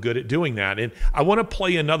so good at doing that. And I want to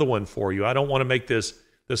play another one for you. I don't want to make this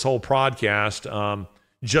whole podcast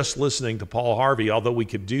just listening to Paul Harvey, although we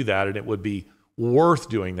could do that and it would be worth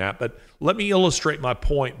doing that. But let me illustrate my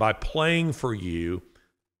point by playing for you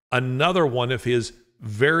another one of his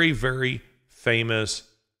very, very famous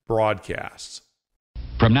broadcasts.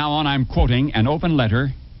 From now on, I'm quoting an open letter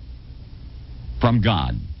from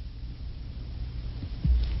God.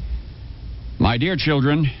 My dear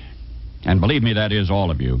children, and believe me, that is all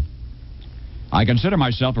of you, I consider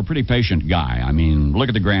myself a pretty patient guy. I mean, look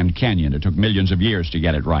at the Grand Canyon. It took millions of years to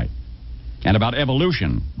get it right. And about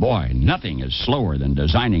evolution, boy, nothing is slower than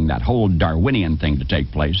designing that whole Darwinian thing to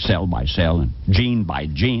take place, cell by cell and gene by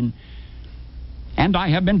gene. And I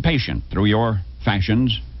have been patient through your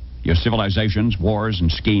fashions, your civilizations, wars,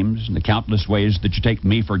 and schemes, and the countless ways that you take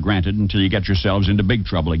me for granted until you get yourselves into big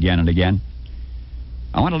trouble again and again.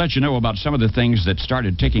 I want to let you know about some of the things that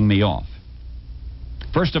started ticking me off.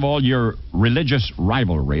 First of all, your religious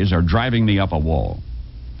rivalries are driving me up a wall.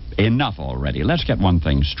 Enough already. Let's get one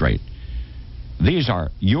thing straight. These are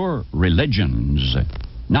your religions,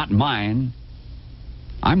 not mine.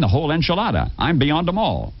 I'm the whole enchilada. I'm beyond them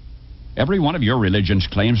all. Every one of your religions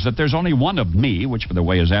claims that there's only one of me, which, by the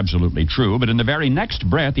way, is absolutely true, but in the very next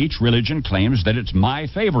breath, each religion claims that it's my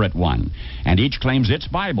favorite one, and each claims its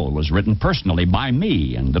Bible was written personally by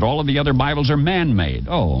me, and that all of the other Bibles are man-made.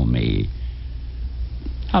 Oh, me.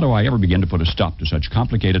 How do I ever begin to put a stop to such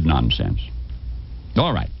complicated nonsense?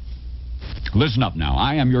 All right. Listen up now.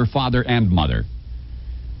 I am your father and mother,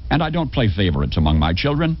 and I don't play favorites among my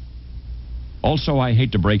children. Also, I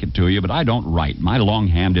hate to break it to you, but I don't write. My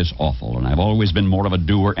longhand is awful, and I've always been more of a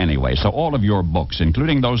doer anyway. So all of your books,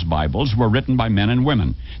 including those Bibles, were written by men and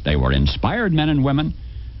women. They were inspired men and women.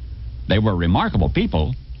 They were remarkable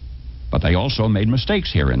people, but they also made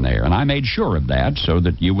mistakes here and there, and I made sure of that so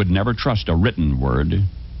that you would never trust a written word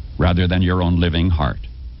rather than your own living heart.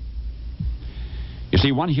 You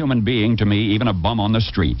see, one human being, to me, even a bum on the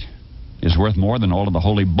street, is worth more than all of the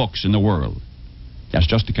holy books in the world. That's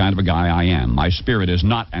just the kind of a guy I am. My spirit is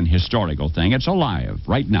not an historical thing. It's alive,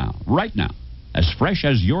 right now, as fresh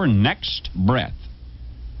as your next breath.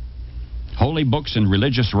 Holy books and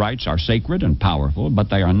religious rites are sacred and powerful, but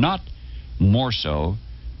they are not more so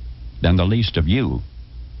than the least of you.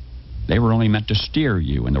 They were only meant to steer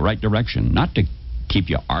you in the right direction, not to keep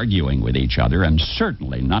you arguing with each other, and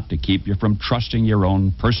certainly not to keep you from trusting your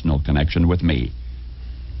own personal connection with me.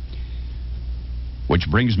 Which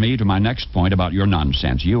brings me to my next point about your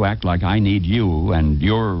nonsense. You act like I need you and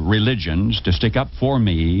your religions to stick up for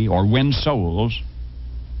me or win souls.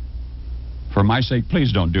 For my sake,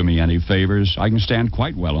 please don't do me any favors. I can stand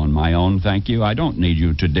quite well on my own, thank you. I don't need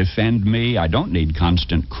you to defend me. I don't need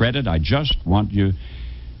constant credit. I just want you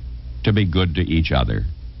to be good to each other.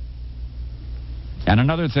 And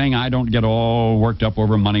another thing, I don't get all worked up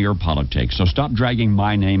over money or politics, so stop dragging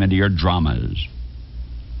my name into your dramas.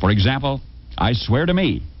 For example, I swear to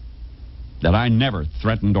me that I never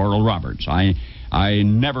threatened Oral Roberts. I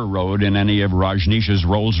never rode in any of Rajneesh's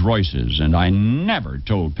Rolls Royces, and I never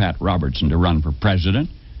told Pat Robertson to run for president.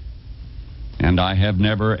 And I have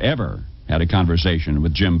never, ever had a conversation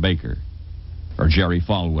with Jim Baker or Jerry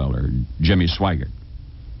Falwell or Jimmy Swaggart.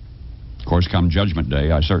 Of course, come Judgment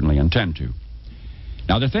Day, I certainly intend to.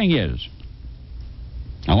 Now, the thing is,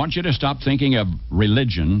 I want you to stop thinking of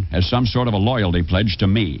religion as some sort of a loyalty pledge to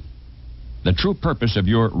me. The true purpose of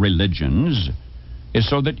your religions is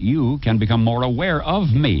so that you can become more aware of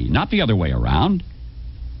me, not the other way around.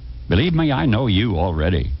 Believe me, I know you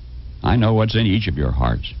already. I know what's in each of your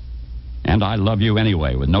hearts. And I love you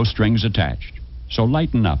anyway, with no strings attached. So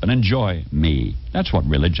lighten up and enjoy me. That's what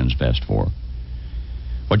religion's best for.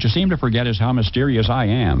 What you seem to forget is how mysterious I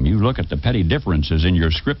am. You look at the petty differences in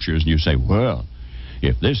your scriptures and you say, well,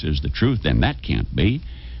 if this is the truth, then that can't be.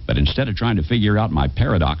 But instead of trying to figure out my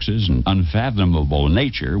paradoxes and unfathomable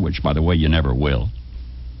nature, which, by the way, you never will,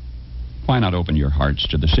 why not open your hearts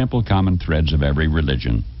to the simple common threads of every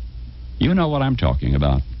religion? You know what I'm talking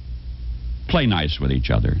about. Play nice with each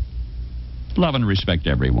other. Love and respect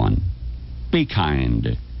everyone. Be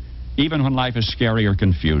kind. Even when life is scary or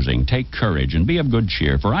confusing, take courage and be of good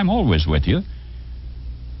cheer, for I'm always with you.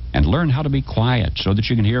 And learn how to be quiet so that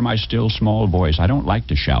you can hear my still small voice. I don't like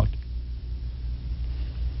to shout.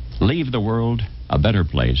 Leave the world a better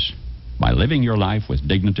place by living your life with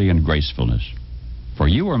dignity and gracefulness. For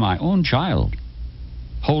you are my own child.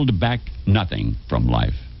 Hold back nothing from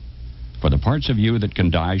life. For the parts of you that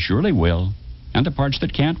can die surely will, and the parts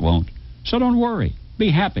that can't won't. So don't worry.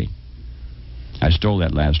 Be happy. I stole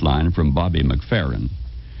that last line from Bobby McFerrin,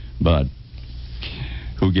 but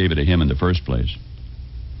who gave it to him in the first place?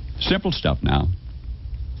 Simple stuff now.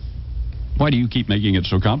 Why do you keep making it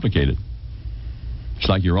so complicated? It's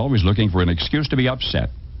like you're always looking for an excuse to be upset.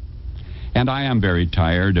 And I am very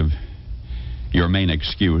tired of your main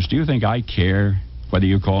excuse. Do you think I care whether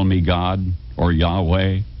you call me God or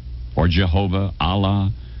Yahweh or Jehovah,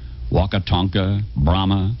 Allah, Waka Tonka,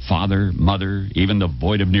 Brahma, Father, Mother, even the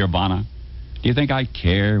void of Nirvana? Do you think I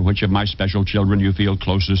care which of my special children you feel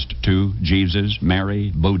closest to? Jesus,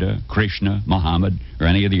 Mary, Buddha, Krishna, Muhammad, or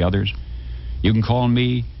any of the others? You can call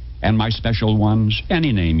me and my special ones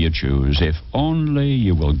any name you choose, if only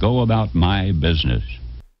you will go about my business.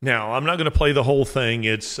 Now, I'm not going to play the whole thing.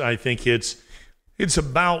 I think it's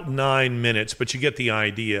about 9 minutes, but you get the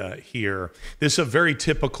idea here. This is a very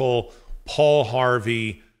typical Paul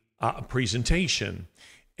Harvey presentation.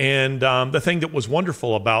 And the thing that was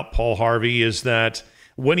wonderful about Paul Harvey is that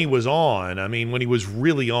when he was on, when he was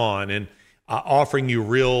really on and offering you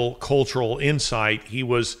real cultural insight, he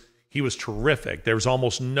was terrific. There was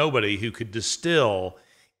almost nobody who could distill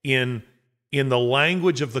in the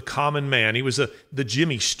language of the common man. He was the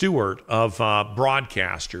Jimmy Stewart of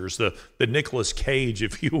broadcasters, the Nicolas Cage,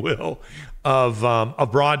 if you will, of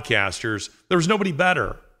broadcasters. There was nobody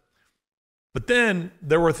better. But then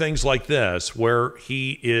there were things like this where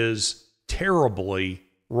he is terribly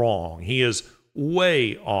wrong. He is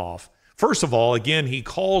way off. First of all, again, he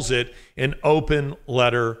calls it an open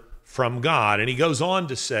letter from God. And he goes on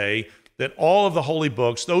to say that all of the holy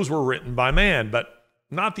books, those were written by man, but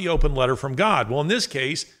not the open letter from God. Well, in this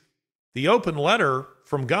case, the open letter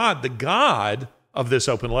from God, the God of this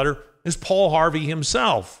open letter, is Paul Harvey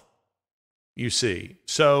himself, you see.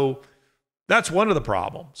 So that's one of the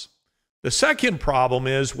problems. The second problem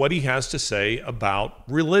is what he has to say about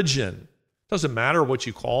religion. It doesn't matter what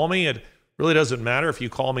you call me. It really doesn't matter if you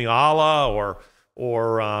call me Allah or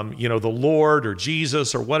the Lord or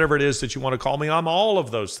Jesus or whatever it is that you want to call me. I'm all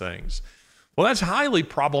of those things. Well, that's highly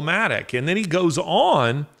problematic. And then he goes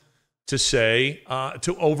on to say,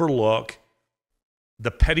 to overlook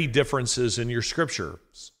the petty differences in your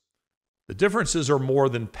scriptures. The differences are more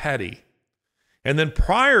than petty. And then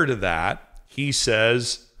prior to that, he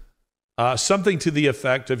says something to the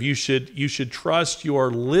effect of you should trust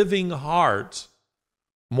your living heart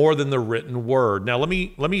more than the written word. Now, let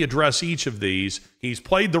me address each of these. He's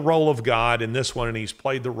played the role of God in this one, and he's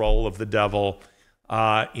played the role of the devil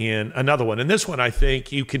in another one. In this one, I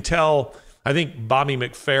think you can tell, I think Bobby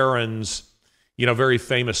McFerrin's, very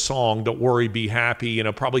famous song, Don't Worry, Be Happy,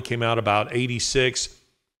 probably came out about 86,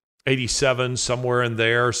 87, somewhere in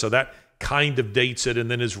there. So that kind of dates it.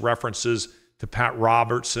 And then his references to Pat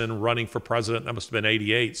Robertson running for president, that must have been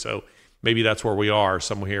 88. So maybe that's where we are,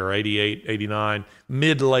 somewhere here, 88, 89,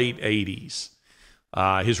 mid-late 80s.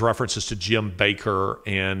 His references to Jim Baker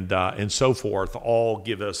and so forth all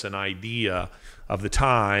give us an idea of the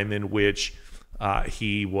time in which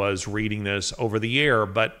he was reading this over the air.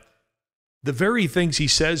 But the very things he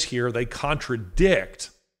says here, they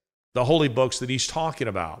contradict the holy books that he's talking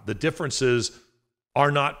about. The differences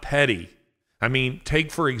are not petty.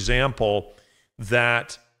 Take, for example,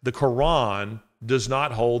 that the Quran does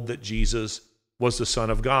not hold that Jesus was the Son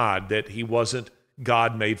of God, that he wasn't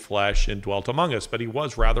God made flesh and dwelt among us, but he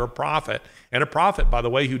was rather a prophet. And a prophet, by the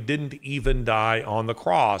way, who didn't even die on the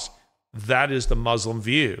cross. That is the Muslim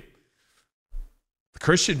view. The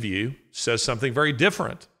Christian view says something very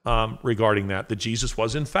different regarding that Jesus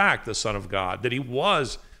was in fact the Son of God, that he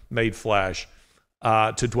was made flesh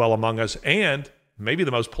to dwell among us. And maybe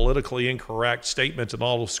the most politically incorrect statement in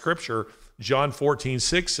all of Scripture, John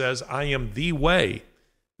 14:6 says, I am the way,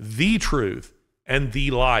 the truth, and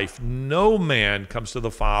the life. No man comes to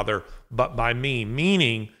the Father but by me,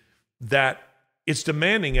 meaning that it's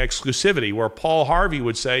demanding exclusivity, where Paul Harvey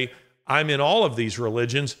would say, I'm in all of these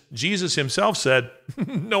religions. Jesus himself said,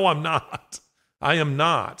 no, I'm not. I am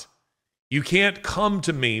not. You can't come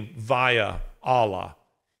to me via Allah.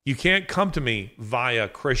 You can't come to me via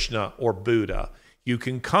Krishna or Buddha. You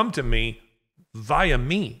can come to me via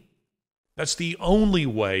me. That's the only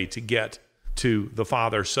way to get to the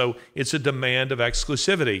Father. So it's a demand of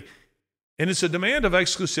exclusivity. And it's a demand of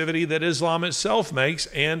exclusivity that Islam itself makes,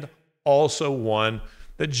 and also one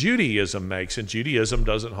that Judaism makes. And Judaism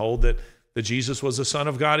doesn't hold that Jesus was the Son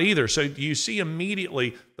of God either. So you see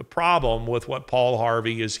immediately the problem with what Paul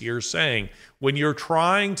Harvey is here saying. When you're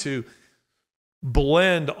trying to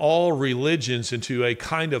blend all religions into a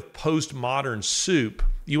kind of postmodern soup,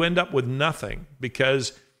 you end up with nothing,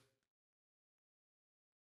 because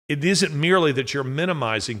it isn't merely that you're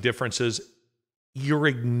minimizing differences, you're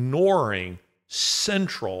ignoring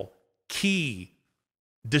central, key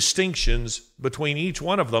distinctions between each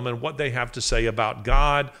one of them and what they have to say about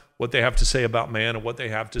God, what they have to say about man, and what they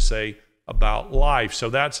have to say about life. So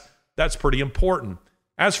that's pretty important.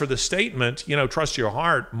 As for the statement, trust your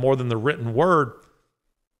heart more than the written word,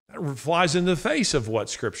 that flies in the face of what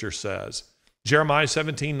Scripture says. Jeremiah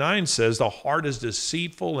 17:9 says, the heart is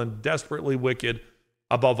deceitful and desperately wicked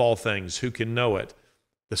above all things. Who can know it?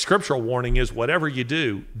 The scriptural warning is, whatever you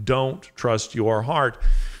do, don't trust your heart.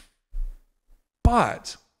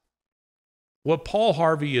 But what Paul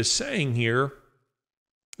Harvey is saying here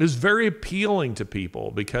is very appealing to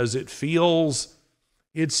people, because it feels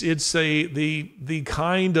it's the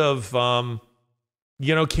kind of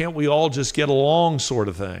can't we all just get along sort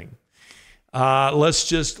of thing. Let's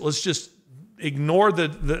just ignore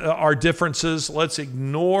our differences. Let's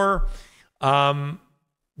ignore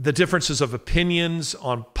the differences of opinions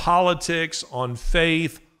on politics, on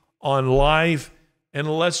faith, on life, and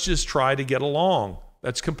let's just try to get along.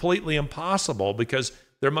 That's completely impossible, because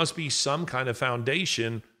there must be some kind of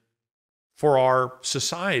foundation for our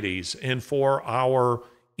societies and for our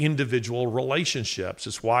individual relationships.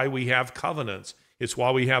 It's why we have covenants. It's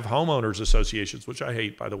why we have homeowners associations, which I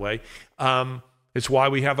hate, by the way. It's why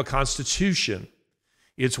we have a constitution.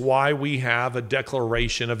 It's why we have a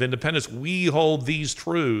Declaration of Independence. We hold these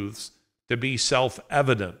truths to be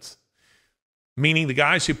self-evident, meaning the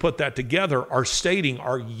guys who put that together are stating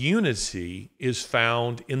our unity is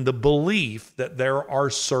found in the belief that there are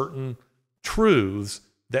certain truths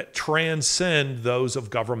that transcend those of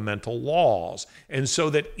governmental laws. And so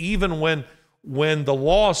that even when the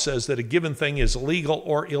law says that a given thing is legal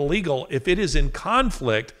or illegal, if it is in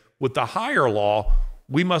conflict with the higher law,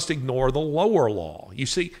 we must ignore the lower law. You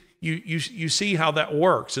see, you see how that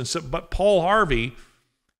works. And so, but Paul Harvey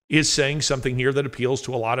is saying something here that appeals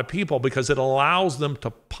to a lot of people, because it allows them to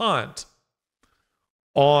punt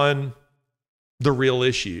on the real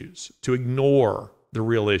issues, to ignore the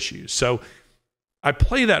real issues. So I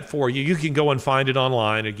play that for you. You can go and find it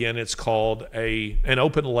online. Again, it's called An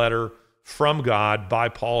Open Letter from God by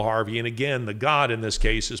Paul Harvey. And again, the God in this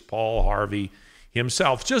case is Paul Harvey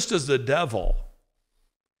himself, just as the devil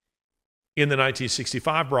in the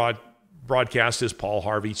 1965 broadcast is Paul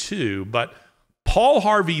Harvey too. But Paul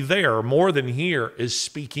Harvey there, more than here, is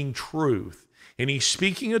speaking truth. And he's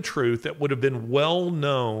speaking a truth that would have been well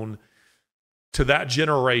known to that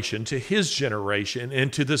generation, to his generation,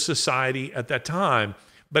 and to the society at that time.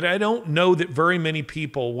 But I don't know that very many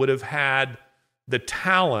people would have had the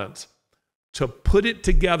talent to put it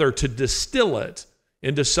together, to distill it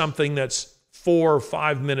into something that's 4 or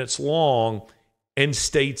 5 minutes long and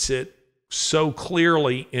states it so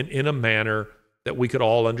clearly in a manner that we could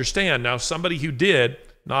all understand. Now, somebody who did,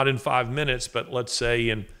 not in 5 minutes, but let's say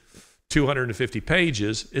in 250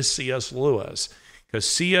 pages, is C.S. Lewis. Because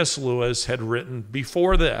C.S. Lewis had written,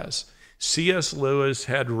 before this, C.S. Lewis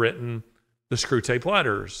had written the Screwtape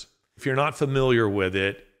Letters. If you're not familiar with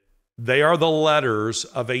it, they are the letters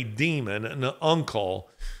of a demon, an uncle,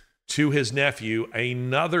 to his nephew,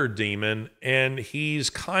 another demon, and he's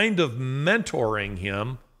kind of mentoring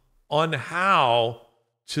him on how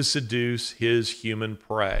to seduce his human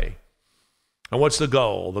prey. And what's the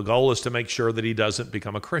goal? The goal is to make sure that he doesn't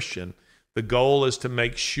become a Christian. The goal is to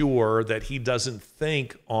make sure that he doesn't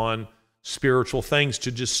think on spiritual things,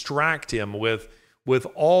 to distract him with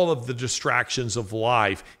all of the distractions of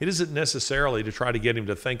life. It isn't necessarily to try to get him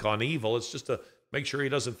to think on evil. It's just to make sure he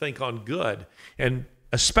doesn't think on good, and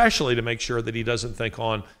especially to make sure that he doesn't think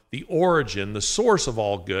on the origin, the source of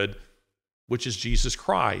all good, which is Jesus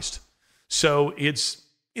Christ. So it's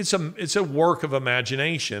a work of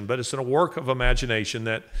imagination, but it's a work of imagination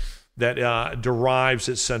that that derives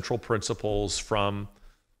its central principles from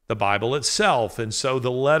the Bible itself. And so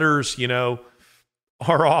the letters,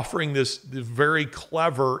 are offering this very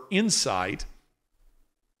clever insight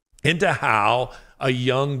into how a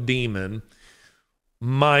young demon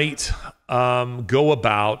might go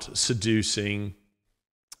about seducing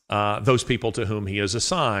those people to whom he is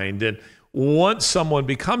assigned. And once someone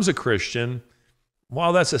becomes a Christian,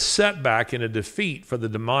 while that's a setback and a defeat for the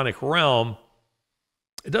demonic realm,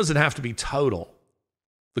 it doesn't have to be total.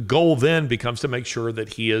 The goal then becomes to make sure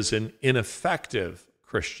that he is an ineffective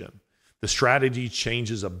Christian. The strategy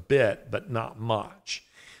changes a bit, but not much.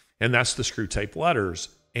 And that's the Screwtape Letters.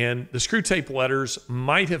 And the Screwtape Letters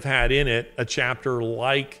might have had in it a chapter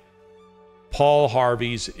like Paul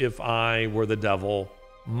Harvey's If I Were the Devil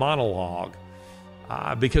monologue,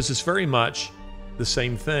 because it's very much the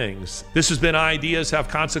same things. This has been Ideas Have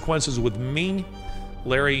Consequences with me,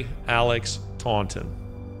 Larry Alex Taunton.